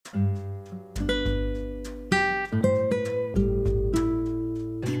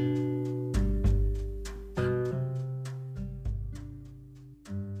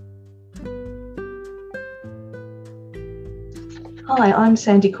Hi, I'm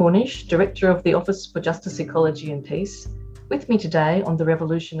Sandy Cornish, Director of the Office for Justice, Ecology and Peace. With me today on The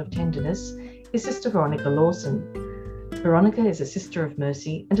Revolution of Tenderness is Sister Veronica Lawson. Veronica is a Sister of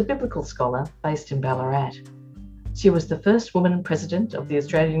Mercy and a biblical scholar based in Ballarat. She was the first woman president of the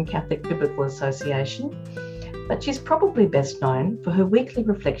Australian Catholic Biblical Association, but she's probably best known for her weekly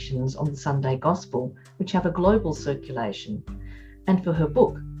reflections on the Sunday Gospel, which have a global circulation, and for her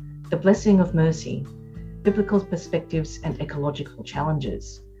book, The Blessing of Mercy, Biblical Perspectives and Ecological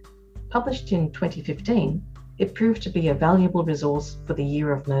Challenges. Published in 2015, it proved to be a valuable resource for the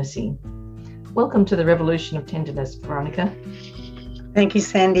Year of Mercy. Welcome to the Revolution of Tenderness, Veronica. Thank you,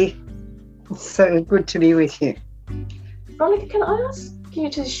 Sandy. It's so good to be with you. Veronica, can I ask you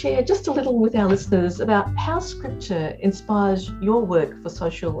to share just a little with our listeners about how Scripture inspires your work for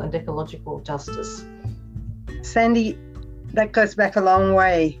social and ecological justice? Sandy, that goes back a long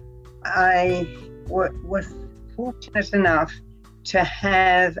way. I was fortunate enough to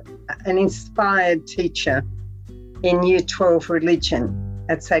have an inspired teacher in Year 12 religion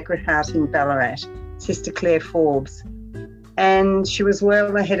at Sacred Heart in Ballarat, Sister Claire Forbes. And she was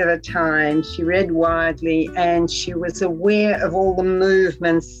well ahead of her time. She read widely and she was aware of all the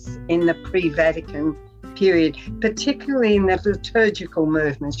movements in the pre-Vatican period, particularly in the liturgical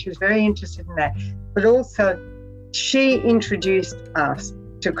movements. She was very interested in that. But also, she introduced us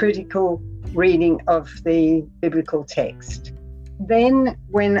to critical reading of the biblical text. Then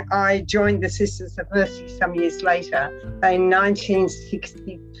when I joined the Sisters of Mercy some years later, in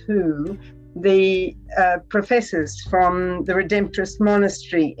 1962, the professors from the Redemptorist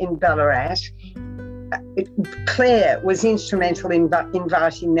Monastery in Ballarat, Claire was instrumental in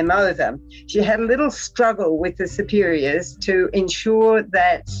inviting them over. She had a little struggle with the superiors to ensure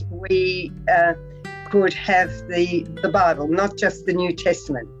that we could have the Bible, not just the New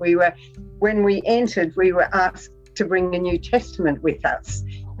Testament. When we entered, we were asked to bring the New Testament with us.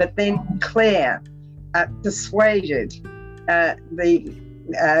 But then Claire persuaded the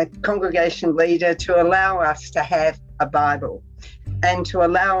congregation leader to allow us to have a Bible and to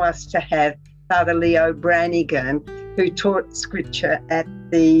allow us to have Father Leo Brannigan, who taught Scripture at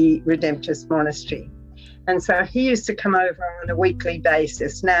the Redemptorist Monastery. And so he used to come over on a weekly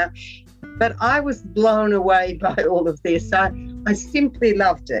basis. But I was blown away by all of this. I simply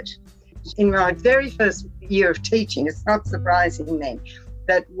loved it. In my very first year of teaching, it's not surprising then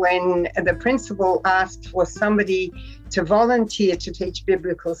that when the principal asked for somebody to volunteer to teach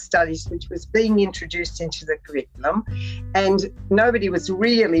biblical studies, which was being introduced into the curriculum, and nobody was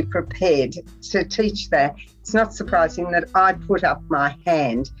really prepared to teach that, it's not surprising that I put up my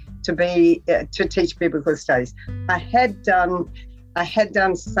hand to teach biblical studies. I had done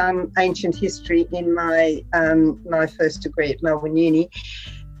some ancient history in my first degree at Melbourne Uni.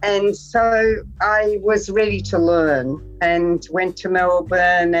 And so I was ready to learn and went to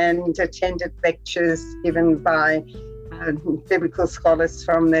Melbourne and attended lectures given by biblical scholars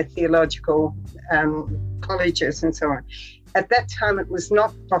from the theological colleges and so on. At that time, it was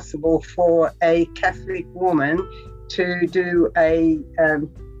not possible for a Catholic woman to do a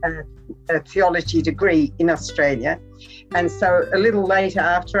theology degree in Australia. And so a little later,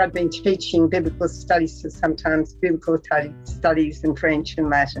 after I'd been teaching biblical studies, sometimes biblical studies in French and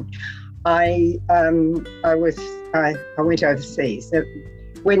Latin, I went overseas.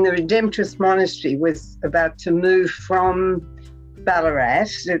 When the Redemptorist Monastery was about to move from Ballarat,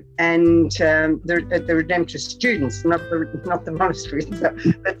 and the Redemptorist students, not the monastery, but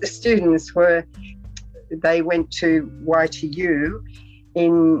the students went to YTU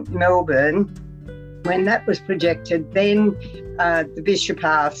in Melbourne. When that was projected, then the bishop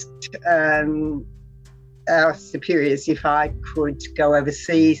asked our superiors if I could go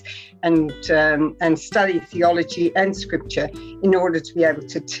overseas and study theology and Scripture in order to be able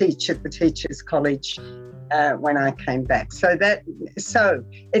to teach at the Teachers' College when I came back. So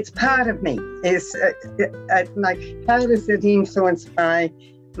it's part of me. Like, how does it influence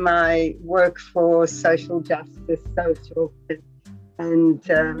my work for social justice,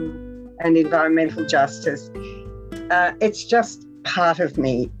 and environmental justice? It's just part of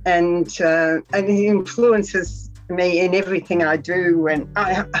me, and it influences me in everything I do, and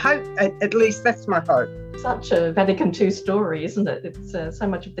I hope, at least that's my hope. Such a Vatican II story, isn't it? It's so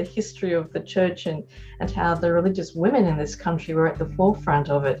much of the history of the church and how the religious women in this country were at the forefront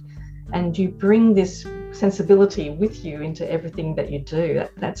of it, and you bring this sensibility with you into everything that you do.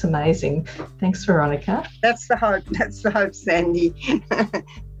 That's amazing. Thanks, Veronica. That's the hope, Sandy.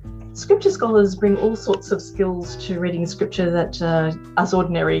 Scripture scholars bring all sorts of skills to reading Scripture that us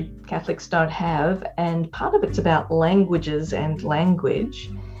ordinary Catholics don't have, and part of it's about languages and language.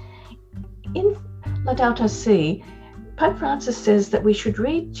 In Laudato Si, Pope Francis says that we should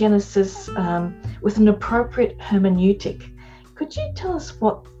read Genesis with an appropriate hermeneutic. Could you tell us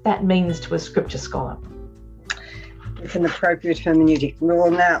what that means to a scripture scholar? With an appropriate hermeneutic.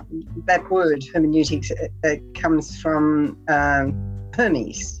 Well, now, that word hermeneutics comes from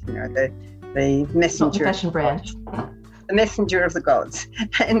Hermes, the messenger. Not the fashion brand. The messenger of the gods.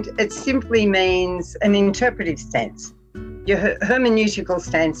 And it simply means an interpretive stance. Your hermeneutical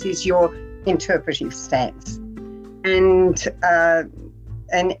stance is your interpretive stance. And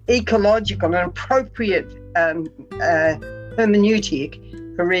an ecological and appropriate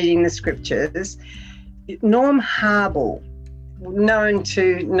hermeneutic for reading the scriptures. Norm Harble, known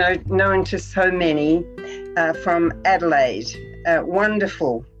to so many from Adelaide, a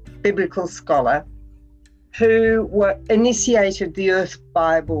wonderful biblical scholar who initiated the Earth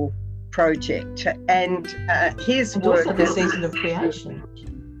Bible project, and his work. Also the season of creation.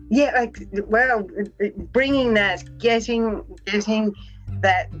 Yeah, bringing that, getting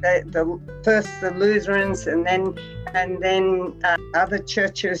that first the Lutherans and then other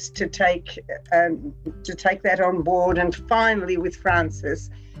churches to take that on board, and finally with Francis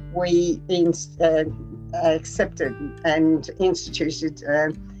we accepted and instituted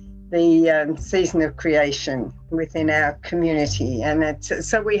the season of creation within our community, and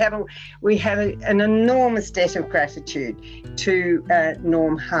so we have an enormous debt of gratitude to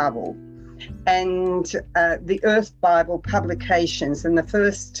Norm Harble and the Earth Bible publications, and the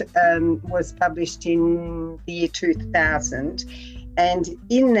first was published in the year 2000, and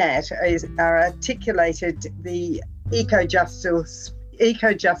in that are articulated the eco-justice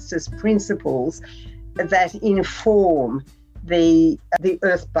principles that inform the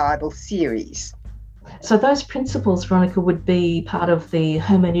Earth Bible series. So those principles, Veronica, would be part of the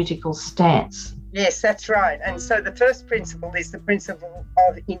hermeneutical stance. Yes, that's right. And so the first principle is the principle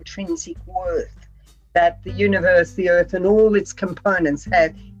of intrinsic worth, that the universe, the earth, and all its components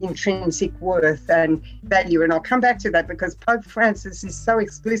have intrinsic worth and value. And I'll come back to that because Pope Francis is so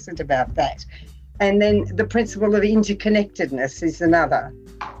explicit about that. And then the principle of interconnectedness is another.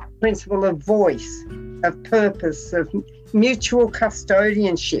 Principle of voice, of purpose, of mutual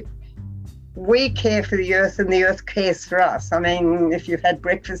custodianship. We care for the earth and the earth cares for us. I mean, if you've had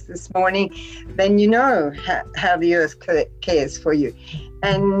breakfast this morning, then you know how the earth cares for you.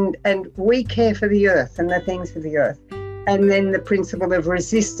 And we care for the earth and the things of the earth. And then the principle of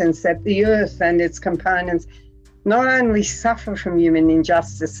resistance, that the earth and its components not only suffer from human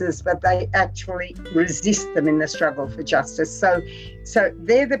injustices, but they actually resist them in the struggle for justice. So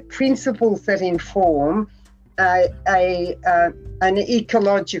they're the principles that inform an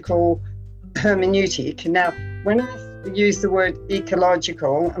ecological hermeneutic. Now, when I use the word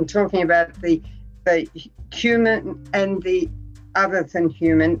ecological, I'm talking about the human and the other than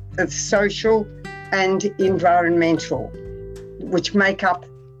human, the social and environmental, which make up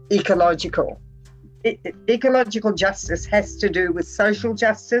ecological. Ecological justice has to do with social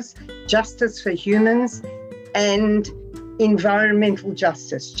justice, justice for humans, and environmental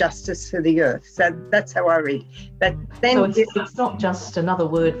justice, justice for the earth. So that's how I read. But then so it's not just another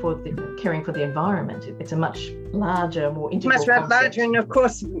word for caring for the environment. It's a much larger, more integral concept. Much larger, and of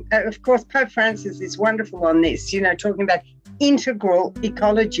course, Pope Francis is wonderful on this. Talking about integral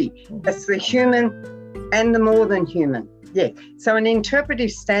ecology. That's the human and the more than human. Yeah. So an interpretive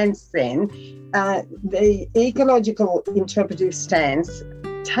stance then, the ecological interpretive stance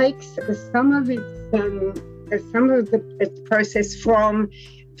takes some of its process from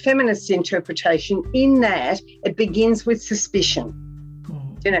feminist interpretation, in that it begins with suspicion.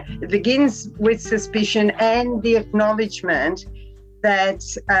 It begins with suspicion and the acknowledgement that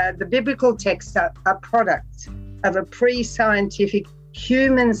the biblical texts are products of a pre-scientific,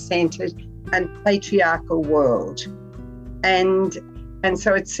 human-centered and patriarchal world. And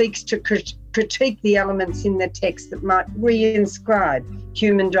so it seeks to critique the elements in the text that might reinscribe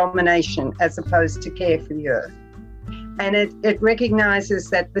human domination as opposed to care for the earth. And it recognises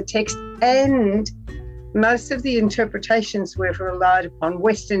that the text and most of the interpretations we've relied upon,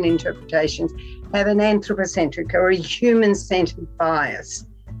 Western interpretations, have an anthropocentric or a human-centred bias,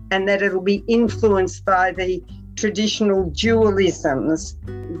 and that it'll be influenced by the traditional dualisms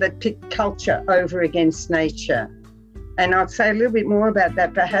that pit culture over against nature. And I'll say a little bit more about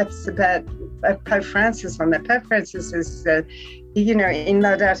that, perhaps about Pope Francis on that. Pope Francis is, in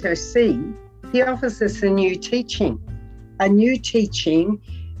Laudato Si, he offers us a new teaching.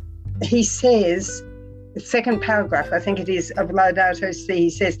 He says, the second paragraph, I think it is, of Laudato Si, he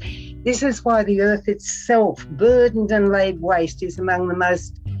says, "This is why the earth itself, burdened and laid waste, is among the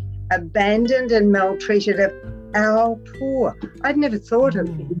most abandoned and maltreated of our poor." I'd never thought of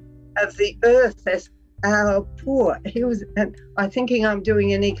the earth as our poor. He was, I'm thinking I'm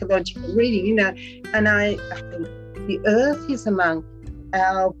doing an ecological reading, and I think the earth is among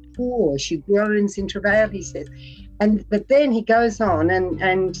our poor. She groans in travail, he says. But then he goes on,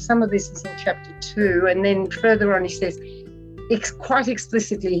 and some of this is in chapter 2, and then further on he says, quite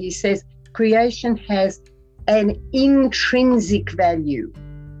explicitly, he says, creation has an intrinsic value,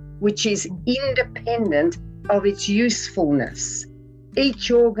 which is independent of its usefulness. Each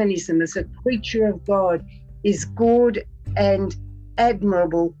organism as a creature of God is good and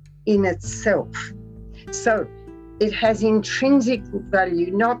admirable in itself. So it has intrinsic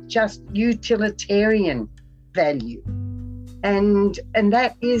value, not just utilitarian value. And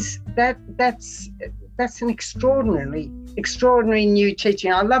that's an extraordinary new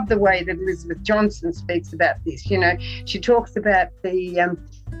teaching. I love the way that Elizabeth Johnson speaks about this. She talks about the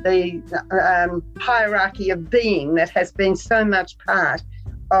hierarchy of being that has been so much part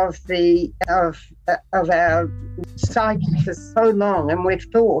of our psyche for so long, and we've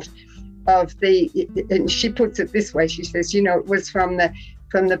thought of and she puts it this way. She says, it was from the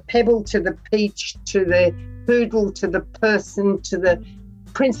pebble to the peach to the poodle to the person to the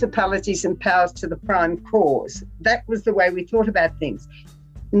principalities and powers to the prime cause. That was the way we thought about things.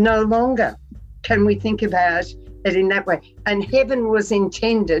 No longer can we think about it in that way. And heaven was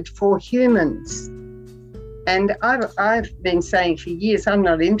intended for humans. And I've been saying for years, I'm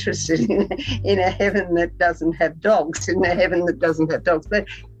not interested in a heaven that doesn't have dogs, in a heaven that doesn't have dogs. But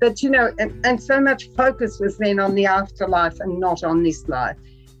and so much focus was then on the afterlife and not on this life.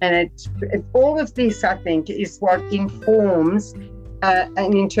 And all of this, I think, is what informs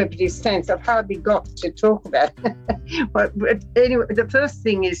an interpretive stance. I've hardly got to talk about it. but anyway, the first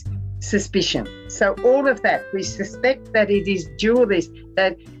thing is suspicion. So all of that, we suspect that it is dualist,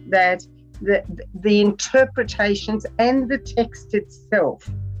 that the interpretations and the text itself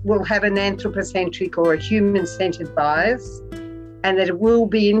will have an anthropocentric or a human-centered bias, and that it will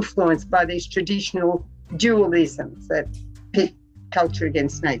be influenced by these traditional dualisms that pit culture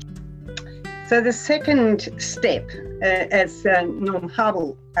against nature. So the second step, as Norm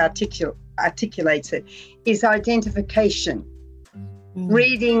Hubble articulates it, is identification.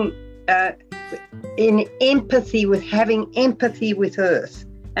 Reading in empathy, with having empathy with Earth.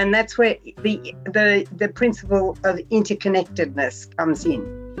 And that's where the principle of interconnectedness comes in.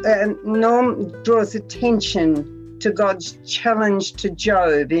 Norm draws attention to God's challenge to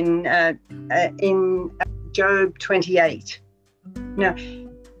Job in Job 28. Now,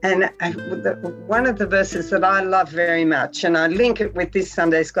 and one of the verses that I love very much, and I link it with this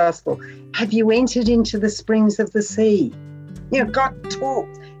Sunday's Gospel, have you entered into the springs of the sea? God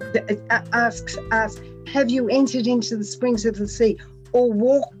talks, asks us, have you entered into the springs of the sea, or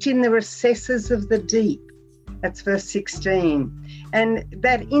walked in the recesses of the deep? That's verse 16. And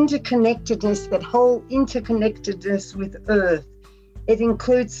that interconnectedness, that whole interconnectedness with Earth, it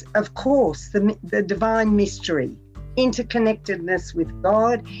includes, of course, the divine mystery, interconnectedness with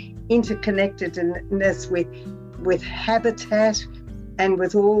God, interconnectedness with habitat, and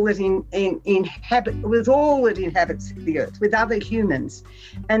with all that inhabits the earth, with other humans.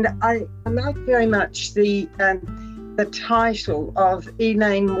 And I like very much the title of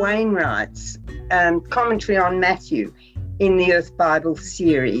Elaine Wainwright's commentary on Matthew in the Earth Bible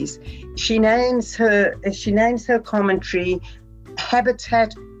series. She names her commentary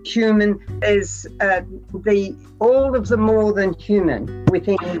Habitat Human as all of the more than human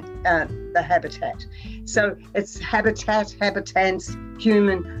within the habitat. So it's habitat, habitants,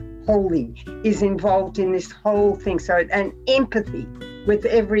 human, holy is involved in this whole thing. So an empathy with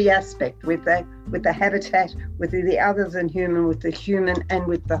every aspect, with the habitat, with the other than human, with the human, and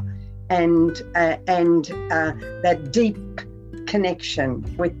with the that deep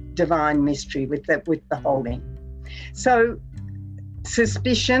connection with divine mystery, with the holy. So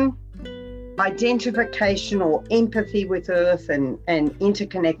suspicion, identification or empathy with Earth and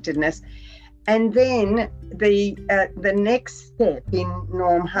interconnectedness. And then the next step in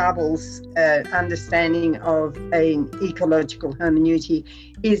Norm Hubble's understanding of an ecological hermeneutic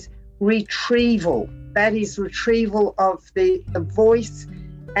is retrieval. That is retrieval of the voice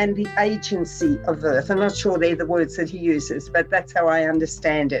and the agency of Earth. I'm not sure they're the words that he uses, but that's how I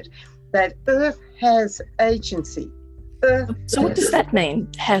understand it. That Earth has agency. So what does that mean,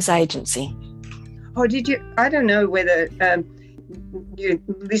 has agency? Oh, did you? I don't know whether you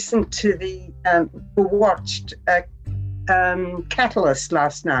listened to or watched Catalyst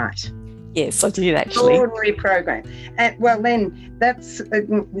last night. Yes, I did actually. Extraordinary program. And well, then that's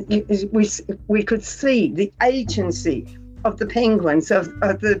we could see the agency of the penguins, of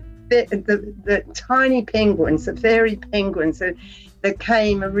the the tiny penguins, the fairy penguins that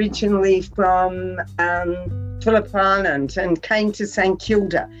came originally from Phillip Island and came to St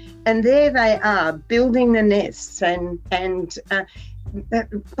Kilda. And there they are building the nests and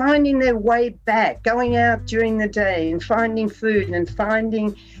finding their way back, going out during the day and finding food and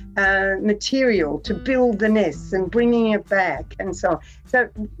finding material to build the nests and bringing it back and so on. So,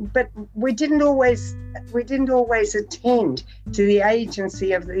 but we didn't always attend to the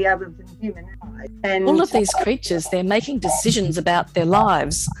agency of the other than human eye. And all of these creatures, they're making decisions about their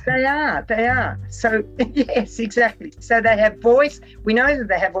lives. They are. So yes, exactly. So they have voice. We know that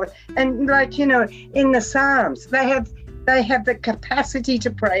they have voice. And like, you know, in the Psalms, they have the capacity to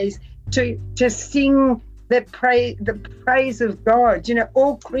praise, to sing the praise of God. You know,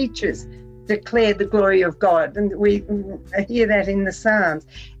 all creatures declare the glory of God, and we hear that in the Psalms.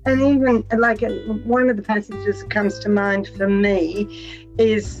 And even like one of the passages that comes to mind for me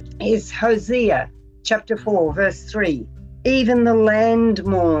is Hosea chapter 4 verse 3. Even the land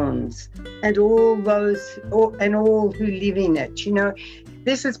mourns, and all who live in it. You know,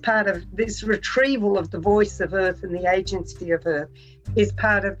 this is part of this retrieval of the voice of earth and the agency of earth is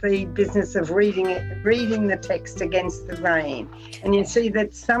part of the business of reading the text against the grain. And you see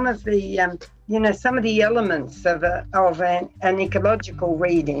that some of the elements of an ecological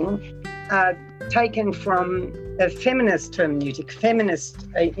reading are taken from a feminist hermeneutic, feminist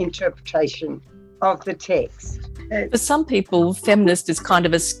interpretation of the text. For some people, feminist is kind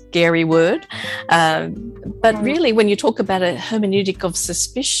of a scary word, but really when you talk about a hermeneutic of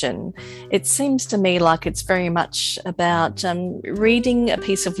suspicion, it seems to me like it's very much about reading a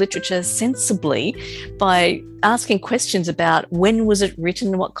piece of literature sensibly by asking questions about when was it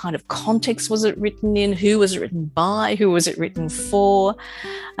written, what kind of context was it written in, who was it written by, who was it written for.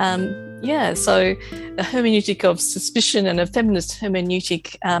 So a hermeneutic of suspicion and a feminist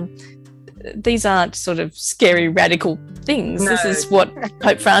hermeneutic, these aren't sort of scary, radical things. No. This is what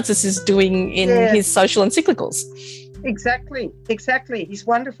Pope Francis is doing in his social encyclicals. Exactly. He's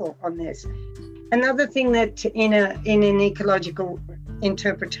wonderful on this. Another thing that in an ecological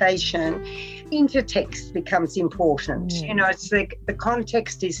interpretation, intertext becomes important. You know, it's like the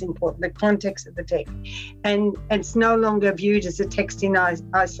context is important, the context of the text, and it's no longer viewed as a text in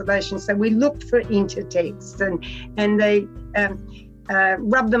isolation. So we look for intertexts, and they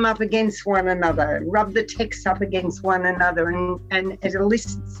rub them up against one another, rub the text up against one another, and it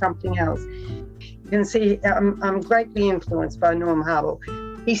elicits something else. You can see I'm greatly influenced by Norm Harbel.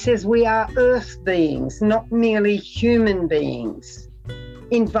 He says we are earth beings, not merely human beings,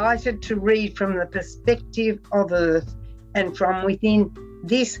 invited to read from the perspective of earth and from within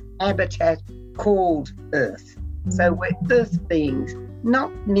this habitat called earth. So we're earth beings,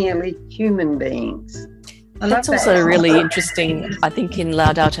 not merely human beings. That's also really interesting, I think, in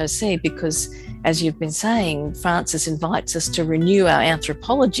Laudato Si, because as you've been saying, Francis invites us to renew our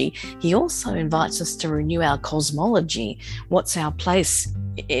anthropology. He also invites us to renew our cosmology. What's our place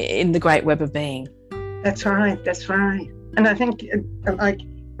in the great web of being? That's right. And I think, like,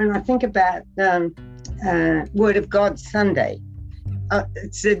 when I think about Word of God Sunday,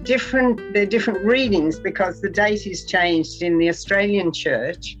 they're different readings because the date is changed in the Australian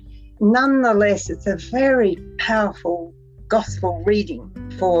Church. Nonetheless, it's a very powerful gospel reading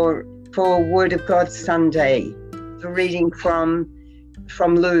for Word of God Sunday. The reading from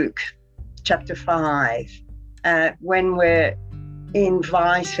Luke chapter 5. When we're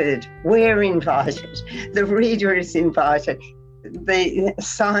invited, the reader is invited,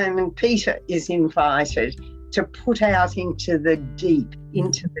 Simon Peter is invited to put out into the deep.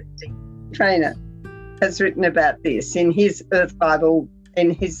 Trainer has written about this in his Earth Bible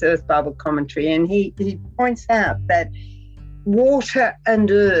commentary, and he points out that water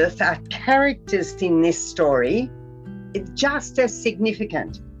and earth are characters in this story just as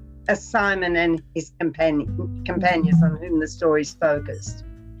significant as Simon and his companions on whom the story is focused.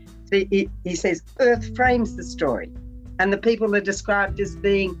 He says earth frames the story, and the people are described as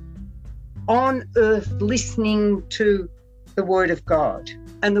being on earth listening to the word of God,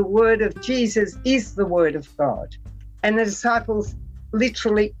 and the word of Jesus is the word of God, and the disciples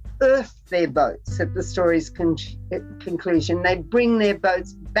literally earth their boats at the story's conclusion. They bring their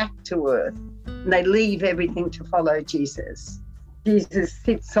boats back to earth, and they leave everything to follow Jesus. Jesus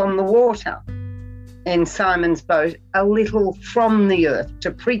sits on the water in Simon's boat, a little from the earth, to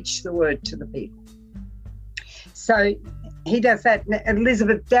preach the word to the people. So he does that.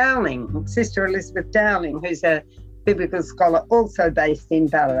 Elizabeth Dowling, Sister Elizabeth Dowling, who's a biblical scholar also based in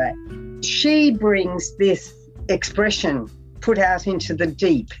Ballarat, she brings this expression, put out into the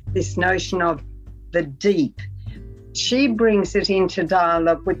deep, this notion of the deep, she brings it into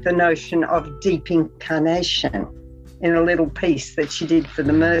dialogue with the notion of deep incarnation in a little piece that she did for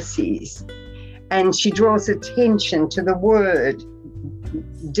the Mercies. And she draws attention to the word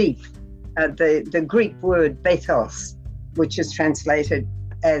deep, the Greek word bethos, which is translated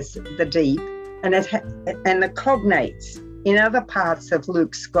as the deep, and the cognates in other parts of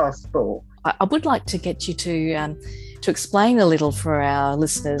Luke's gospel. I would like to get you to explain a little for our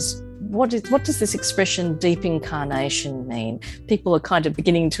listeners. What does this expression deep incarnation mean? People are kind of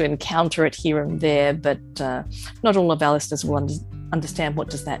beginning to encounter it here and there, but not all of our listeners will understand what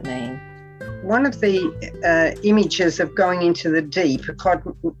does that mean. One of the images of going into the deep,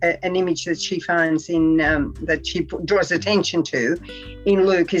 an image that she finds in, that she draws attention to in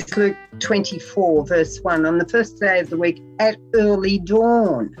Luke, is Luke 24, verse 1. On the first day of the week, at early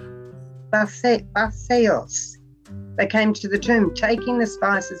dawn, Batheos, they came to the tomb, taking the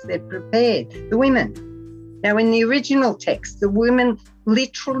spices they'd prepared, the women. Now, in the original text, the women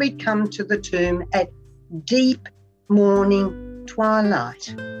literally come to the tomb at deep morning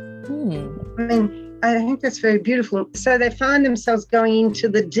twilight. I mean, I think that's very beautiful. So they find themselves going into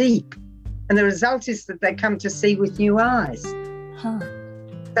the deep, and the result is that they come to see with new eyes.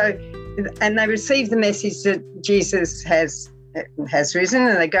 And they receive the message that Jesus has risen,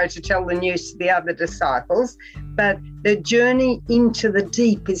 and they go to tell the news to the other disciples. But the journey into the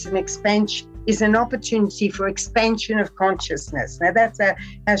deep is an opportunity for expansion of consciousness. Now, that's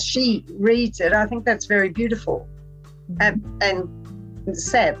how she reads it. I think that's very beautiful. And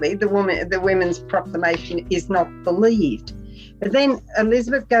sadly, the women's proclamation is not believed. But then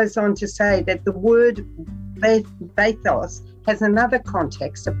Elizabeth goes on to say that the word bathos has another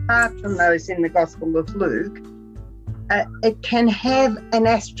context apart from those in the Gospel of Luke. It can have an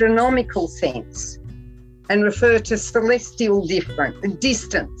astronomical sense and refer to celestial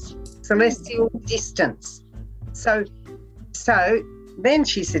distance. So then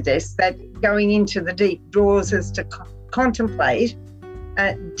she suggests that going into the deep draws us to contemplate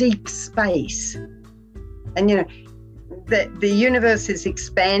deep space. And, you know, the universe is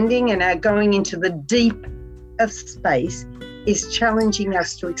expanding, and our going into the deep of space is challenging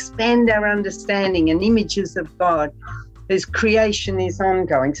us to expand our understanding and images of God whose creation is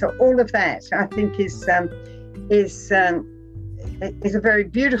ongoing. So all of that, I think, is a very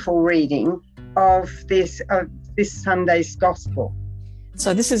beautiful reading of this Sunday's Gospel.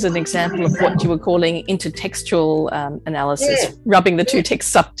 So this is an example of what you were calling intertextual analysis, rubbing the two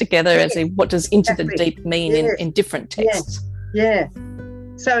texts up together and saying, what does into the deep mean in different texts? Yeah.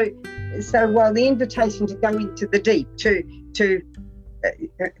 So while the invitation to go into the deep, to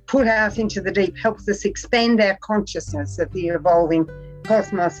put out into the deep, helps us expand our consciousness of the evolving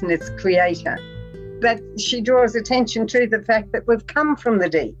cosmos and its creator, but she draws attention to the fact that we've come from the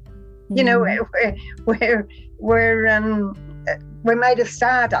deep. You know, we're made of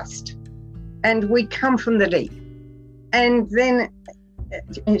stardust, and we come from the deep. And then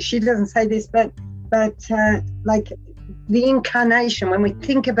she doesn't say this, but like the incarnation, when we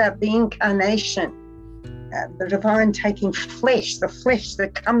think about the incarnation, the divine taking flesh, the flesh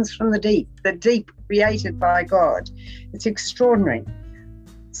that comes from the deep created by God, it's extraordinary.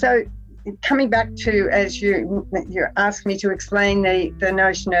 So coming back to, as you asked me to explain the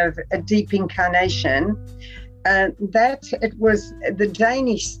notion of a deep incarnation, that it was the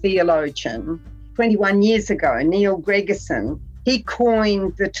Danish theologian 21 years ago, Neil Gregerson, he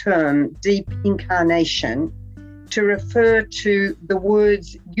coined the term deep incarnation to refer to the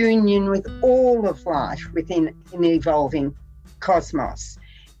word's union with all of life within an evolving cosmos.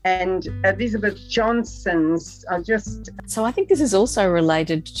 And Elizabeth Johnson's, So I think this is also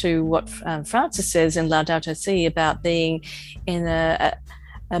related to what Francis says in Laudato Si about being in a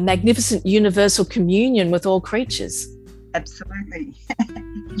magnificent universal communion with all creatures. Absolutely.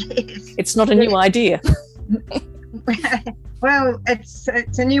 Yes. It's not a new idea. Well, it's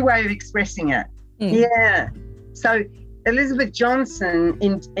a new way of expressing it. Yeah. So Elizabeth Johnson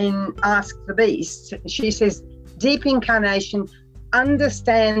in Ask the Beast, she says, deep incarnation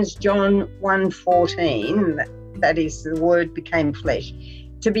understands John 1:14, that is, the word became flesh,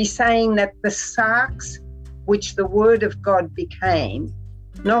 to be saying that the sarx which the word of God became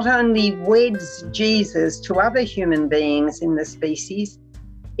not only weds Jesus to other human beings in the species,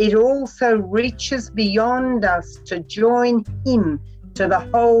 it also reaches beyond us to join him to the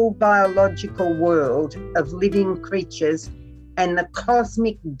whole biological world of living creatures and the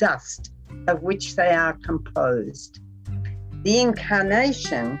cosmic dust of which they are composed. The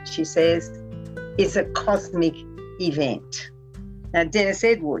incarnation, she says, is a cosmic event. Now, Dennis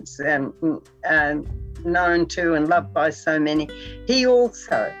Edwards, known to and loved by so many, he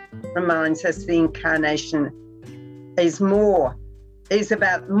also reminds us the incarnation is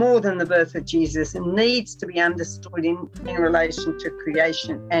about more than the birth of Jesus and needs to be understood in relation to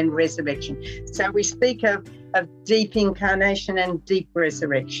creation and resurrection. So we speak of deep incarnation and deep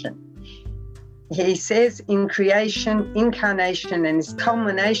resurrection. He says in creation, incarnation, and its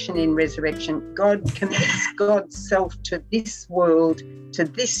culmination in resurrection, God commits God's self to this world, to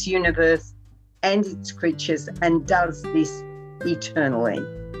this universe and its creatures, and does this eternally.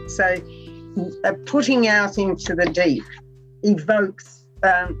 So putting out into the deep evokes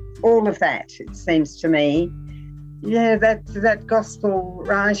all of that, it seems to me. Yeah, that gospel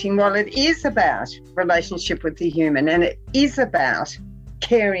writing, while it is about relationship with the human, and it is about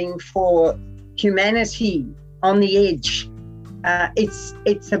caring for humanity on the edge,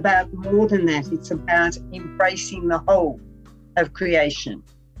 it's about more than that. It's about embracing the whole of creation.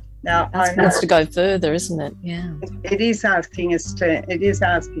 Now, that's wants to go further, isn't it? Yeah, it is asking us to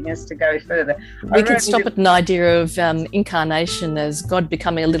go further. We can stop at an idea of incarnation as God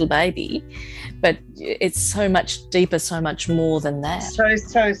becoming a little baby, but it's so much deeper, so much more than that. So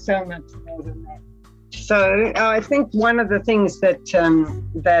much more than that. So I think one of the things that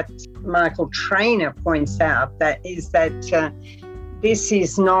Michael Trainer points out is that this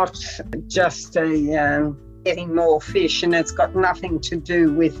is not just a getting more fish, and it's got nothing to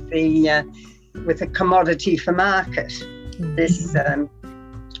do with the commodity for market. Mm-hmm.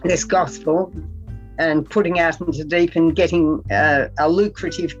 This gospel and putting out into deep and getting a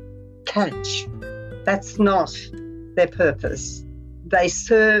lucrative catch. That's not their purpose. They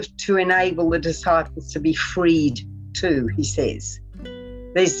serve to enable the disciples to be freed too, he says.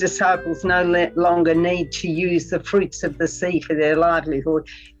 These disciples no longer need to use the fruits of the sea for their livelihood,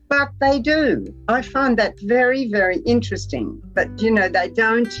 but they do. I find that very, very interesting. But, they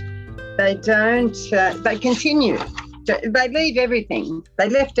continue. They leave everything. They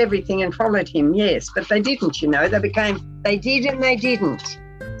left everything and followed him, yes, but they didn't, they did and they didn't.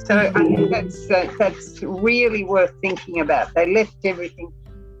 So I think that's really worth thinking about. They left everything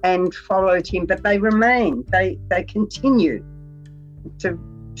and followed him, but they remained. They continue to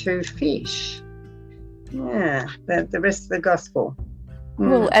fish. Yeah, the rest of the gospel.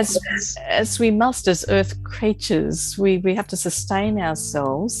 Well, as we must as earth creatures, we have to sustain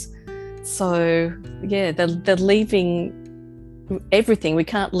ourselves. So yeah, they're leaving everything. We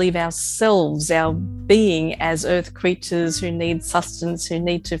can't leave ourselves, our being as earth creatures who need sustenance, who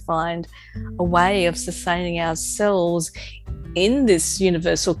need to find a way of sustaining ourselves in this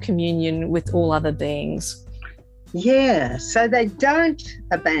universal communion with all other beings. Yeah, so they don't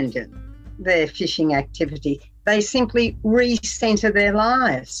abandon their fishing activity. They simply recenter their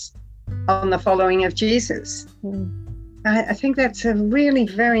lives on the following of Jesus. I think that's a really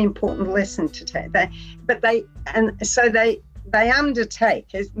very important lesson to take. They undertake.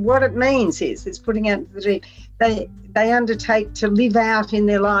 What it means is, it's putting out the deep. They undertake to live out in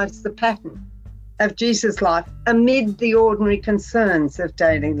their lives the pattern of Jesus' life amid the ordinary concerns of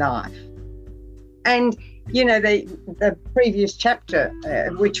daily life. And the previous chapter,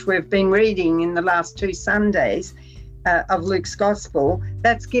 which we've been reading in the last 2 Sundays of Luke's Gospel,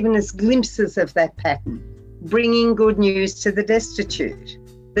 that's given us glimpses of that pattern, bringing good news to the destitute,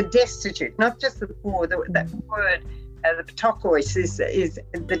 not just the poor. That word, the ptokois, is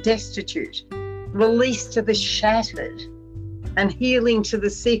the destitute, release to the shattered, and healing to the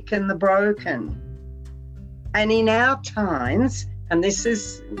sick and the broken. And in our times, and this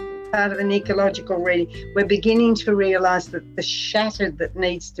is part of an ecological reading, we're beginning to realise that the shattered that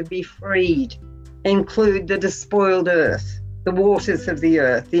needs to be freed include the despoiled earth, the waters of the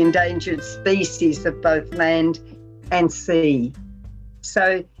earth, the endangered species of both land and sea.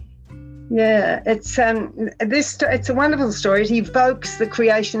 So, yeah, it's a wonderful story. It evokes the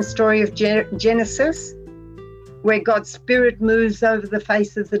creation story of Genesis, where God's Spirit moves over the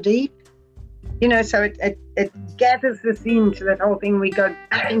face of the deep. So it gathers us into that whole thing. We go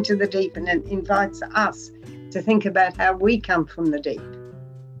back into the deep, and it invites us to think about how we come from the deep.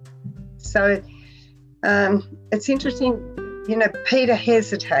 So it's interesting, Peter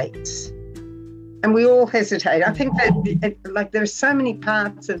hesitates, and we all hesitate. I think that there are so many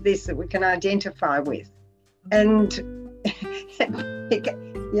parts of this that we can identify with. And,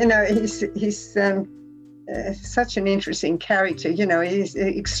 he's such an interesting character. He's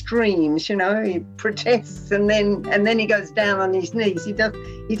extremes. He protests and then he goes down on his knees. He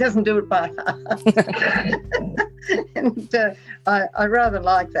doesn't do it by heart. And I rather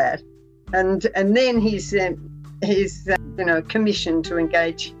like that. And then he's commissioned to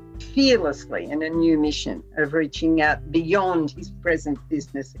engage fearlessly in a new mission of reaching out beyond his present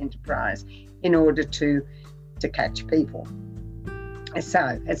business enterprise in order to catch people.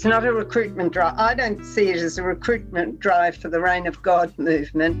 So it's not a recruitment drive. I don't see it as a recruitment drive for the Reign of God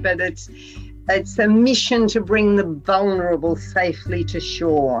movement, but it's a mission to bring the vulnerable safely to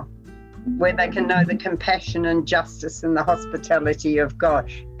shore, where they can know the compassion and justice and the hospitality of God.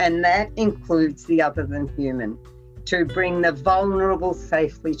 And that includes the other than human, to bring the vulnerable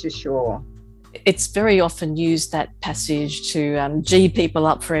safely to shore. It's very often used, that passage, to gee people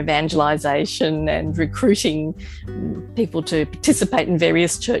up for evangelization and recruiting people to participate in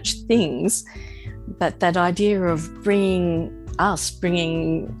various church things. But that idea of bringing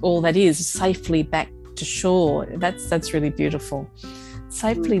all that is safely back to shore, that's really beautiful.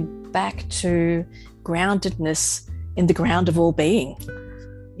 Safely back to groundedness in the ground of all being.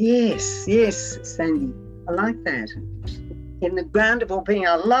 Yes, Sandy. I like that. In the ground of all being.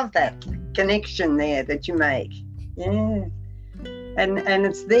 I love that connection there that you make. Yeah. And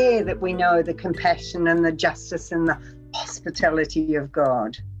it's there that we know the compassion and the justice and the hospitality of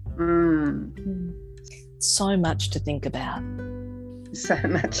God. So much to think about. So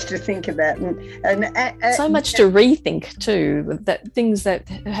much to think about. And so much to rethink too, that things that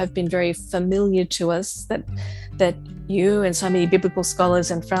have been very familiar to us, that you and so many biblical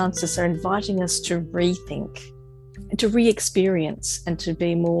scholars and Francis are inviting us to rethink, to re-experience, and to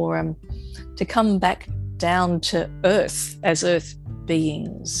be more, to come back down to earth as earth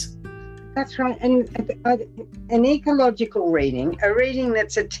beings. That's right. And an ecological reading, a reading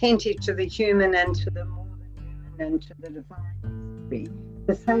that's attentive to the human and to the more than human and to the divine,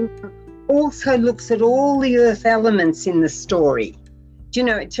 the same time also looks at all the earth elements in the story. Do you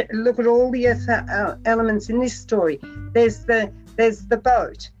know, to look at all the earth elements in this story. There's the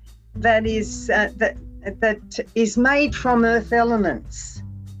boat that is that is made from earth elements.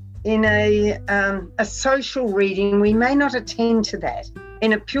 In a social reading, we may not attend to that.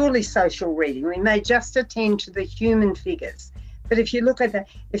 In a purely social reading, we may just attend to the human figures. But if you look at that,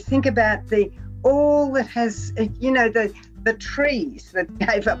 if you think about all that has, the trees that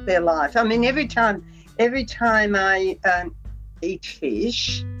gave up their life. I mean, every time I eat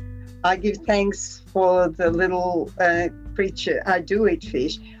fish, I give thanks for the little creature. I do eat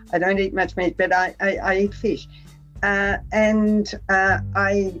fish. I don't eat much meat, but I eat fish. And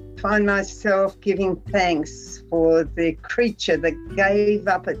I find myself giving thanks for the creature that gave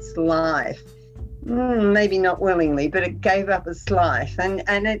up its life. Maybe not willingly, but it gave up its life. And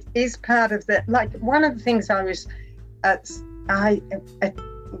it is part of that. Like, one of the things I was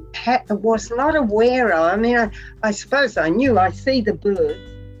not aware of. I mean, I suppose I knew. I see the birds,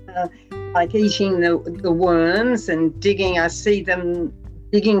 like eating the worms and digging. I see them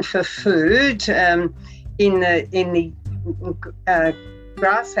digging for food in the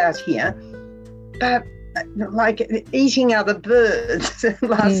grass out here, but like eating other birds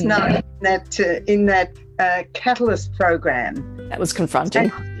last night in that Catalyst program. That was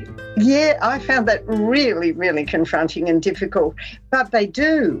confronting. Yeah, I found that really, really confronting and difficult, but they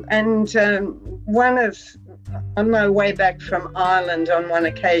do. And on my way back from Ireland on one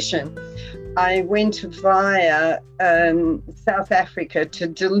occasion, I went via South Africa to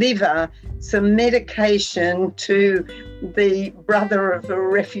deliver some medication to the brother of a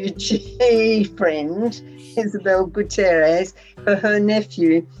refugee friend, Isabel Gutierrez, for her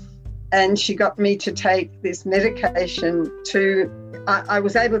nephew. And she got me to take this medication I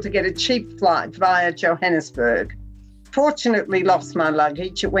was able to get a cheap flight via Johannesburg. Fortunately, lost my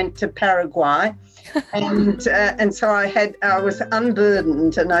luggage. It went to Paraguay. And so I was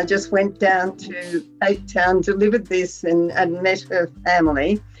unburdened, and I just went down to Cape Town, delivered this and met her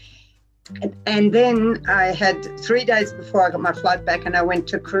family. And then I had 3 days before I got my flight back, and I went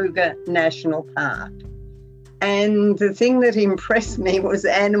to Kruger National Park. And the thing that impressed me was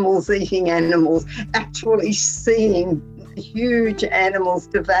animals eating animals, actually seeing huge animals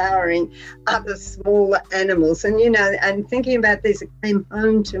devouring other smaller animals. And, and thinking about this, it came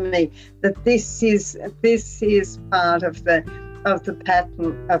home to me that this is part of the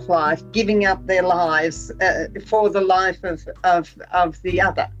pattern of life, giving up their lives for the life of the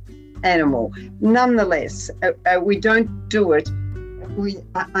other animal. Nonetheless, we don't do it.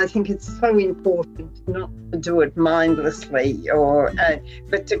 I think it's so important not to do it mindlessly,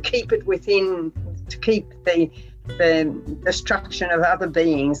 but to keep it within, to keep the destruction of other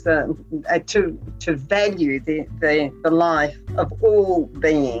beings, to value the life of all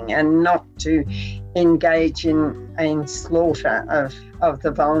being, and not to engage in slaughter of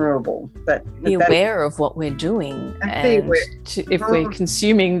the vulnerable. But be aware of what we're doing, and if we're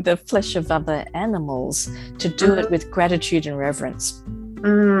consuming the flesh of other animals, to do it with gratitude and reverence.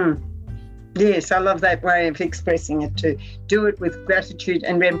 Yes, I love that way of expressing it too. Do it with gratitude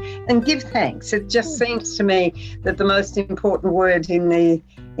and give thanks. It just seems to me that the most important word in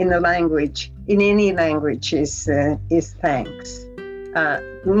the language, in any language, is thanks.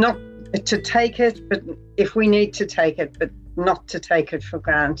 Not to take it, but if we need to take it, but not to take it for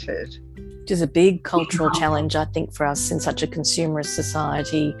granted. Which is a big cultural challenge, I think, for us in such a consumerist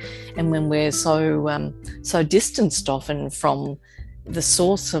society, and when we're so distanced often from the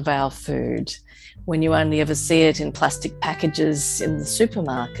source of our food, when you only ever see it in plastic packages in the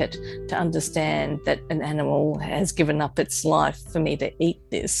supermarket, to understand that an animal has given up its life for me to eat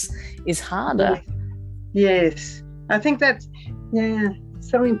this is harder. Yes, I think that's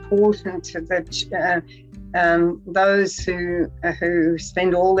so important that those who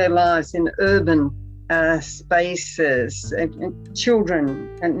spend all their lives in urban spaces,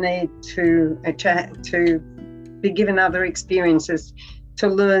 children need to be given other experiences to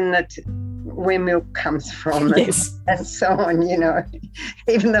learn that where milk comes from. Yes. and so on,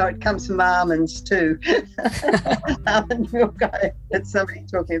 even though it comes from almonds too. Almond milk, I heard somebody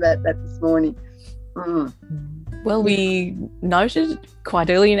talking about that this morning. Well, we noted quite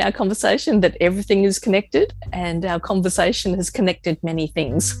early in our conversation that everything is connected, and our conversation has connected many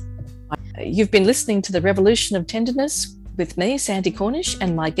things. You've been listening to The Revolution of Tenderness with me, Sandy Cornish,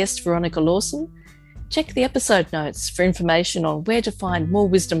 and my guest, Veronica Lawson. Check the episode notes for information on where to find more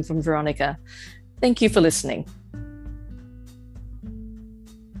wisdom from Veronica. Thank you for listening.